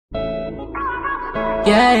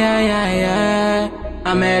Yeah.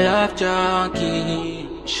 I'm a love junkie.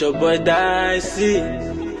 Show boy Diceyy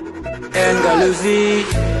and Galluzy.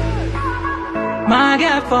 My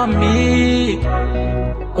girl for me.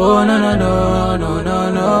 Oh no.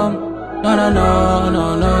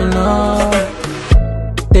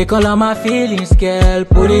 Take all of my feelings, girl.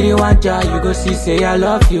 Put it in one jar, you go see, say I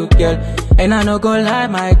love you, girl. And I no go lie,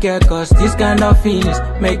 my girl, cause this kind of feelings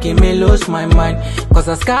making me lose my mind. Cause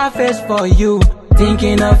I Scarface for you,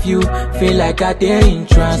 thinking of you, feel like I dare in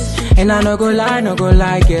trance. And I no go lie,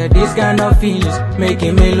 girl, this kind of feelings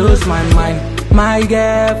making me lose my mind. My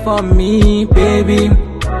girl for me, baby,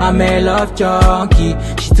 I'm a love junkie.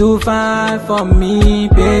 She too fine for me,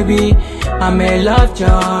 baby, I'm a love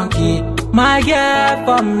junkie. My girl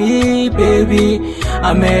for me, baby,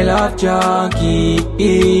 I'm a love junkie.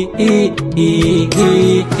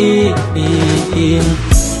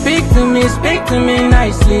 Speak to me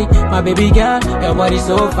nicely, my baby girl. Your body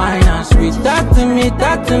so fine and sweet. Talk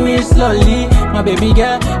to me slowly, my baby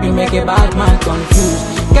girl. You make a bad man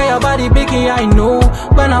confused. Girl, your body biggie, I know.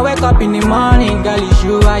 When I wake up in the morning, girl, it's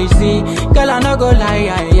you I see. Girl, I no go lie.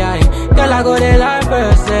 Girl, I go the lie for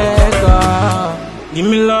a second. Give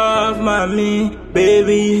me love, mommy,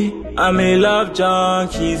 baby. I'm a love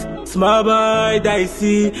junkie. Small boy,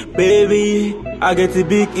 Diceyy, baby. I get a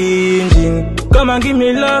big engine. Come and give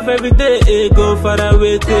me love every day. Go far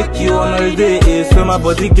away, take you on holiday. So my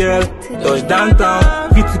body girl, touch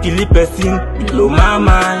downtown. Fit to kill a person, blow my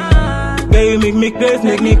mind. Girl, you make me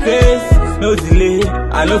crazy. No delay,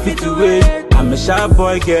 I know fit to wait. I'm a sharp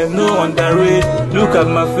boy, girl, no underrate. Look at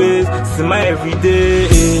my face, smile every day.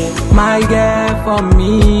 My girl for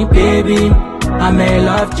me, baby, I'm a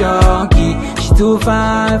love junkie. She too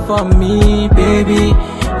fine for me, baby,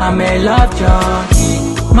 I'm a love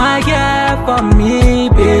junkie. My girl for me,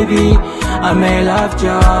 baby, I'm a love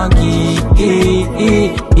junkie.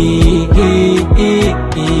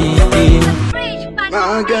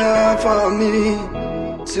 My girl for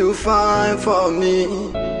me, too fine for me.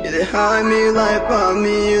 You dey hide me like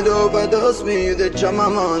me, you dey overdose me, you dey chop my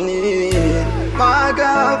money. My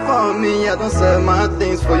girl for me, I don't sell my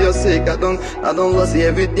things for your sake. I don't lose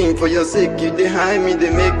everything for your sake. You dey hide me, they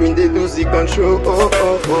make me, they lose the control.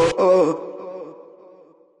 Oh.